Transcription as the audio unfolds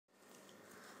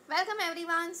Welcome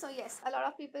everyone. So yes, a lot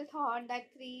of people thought that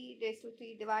 3 raised to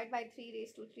 3 divide by 3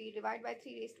 raised to 3 divide by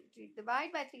 3 raised to 3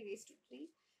 divide by 3 raised to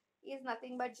 3 is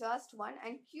nothing but just 1,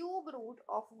 and cube root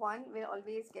of 1 will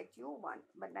always get you 1,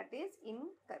 but that is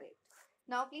incorrect.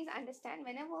 Now please understand,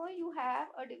 whenever you have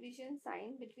a division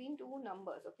sign between two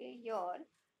numbers, okay, here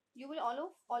you will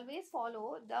always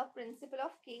follow the principle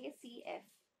of KCF.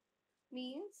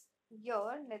 Means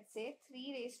here, let's say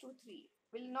 3 raised to 3.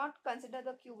 We'll not consider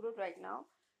the cube root right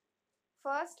now.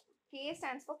 First, K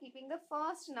stands for keeping the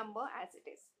first number as it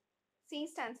is. C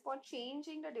stands for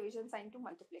changing the division sign to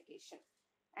multiplication.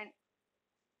 And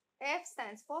F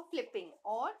stands for flipping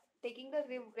or taking the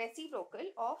reciprocal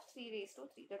of 3 raised to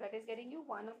 3. So that is getting you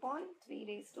 1 upon 3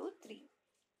 raised to 3.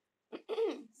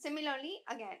 Similarly,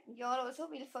 again, here also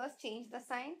we'll first change the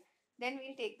sign, then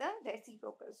we'll take the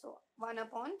reciprocal. So 1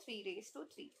 upon 3 raised to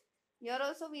 3. Here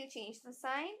also we'll change the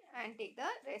sign and take the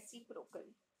reciprocal.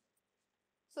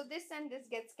 So this and this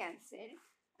gets cancelled,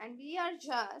 and we are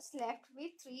just left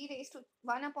with 3 raised to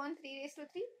 1 upon 3 raised to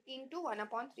 3 into 1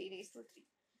 upon 3 raised to 3.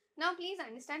 Now please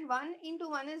understand, 1 into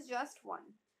 1 is just 1.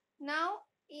 Now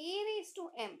a raised to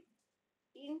m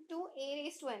into a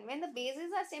raised to n. When the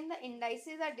bases are same, the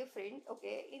indices are different.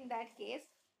 Okay, in that case,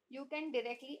 you can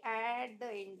directly add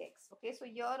the index. Okay, so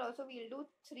here also we will do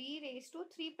 3 raised to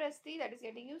 3 plus 3, that is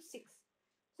getting you 6.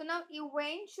 So now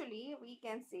eventually we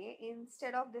can say,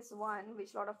 instead of this 1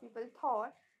 which a lot of people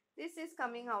thought, this is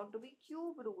coming out to be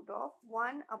cube root of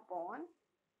 1 upon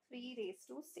 3 raised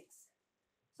to 6.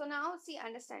 So now see,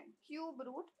 understand, cube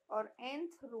root or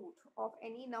nth root of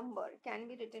any number can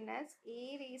be written as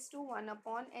a raised to 1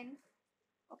 upon n.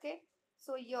 Okay,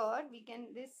 so here we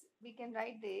can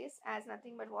write this as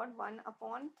nothing but what, 1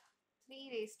 upon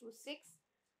 3 raised to 6,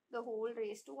 the whole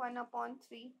raised to 1 upon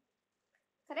 3.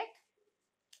 Correct?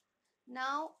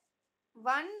 Now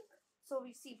 1, so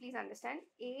we see, please understand,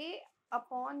 a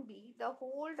upon b, the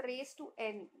whole raised to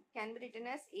n can be written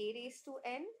as a raised to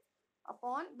n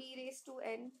upon b raised to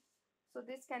n. So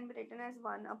this can be written as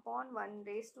 1 upon 1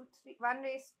 raised to 3, 1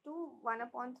 raised to 1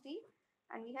 upon 3,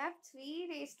 and we have 3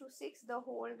 raised to 6, the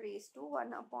whole raised to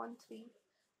 1 upon 3.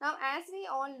 Now as we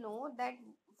all know that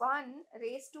 1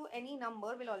 raised to any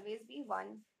number will always be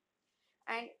 1,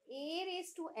 and a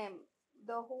raised to m,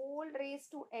 the whole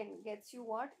raised to n, gets you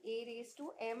what? A raised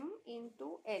to m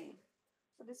into n.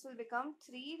 So this will become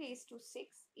 3 raised to 6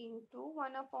 into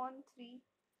 1 upon 3.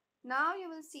 Now you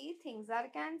will see things are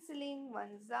cancelling,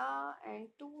 1s are and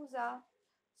 2s are.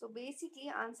 So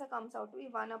basically answer comes out to be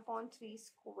 1 upon 3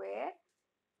 square,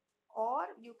 or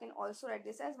you can also write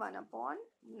this as 1 upon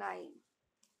 9.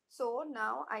 So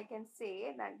now I can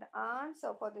say that the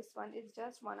answer for this one is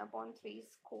just 1 upon 3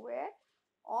 square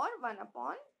or 1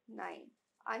 upon 9.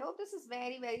 I hope this is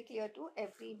very clear to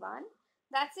everyone.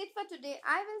 That's it for today.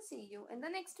 I will see you in the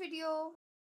next video.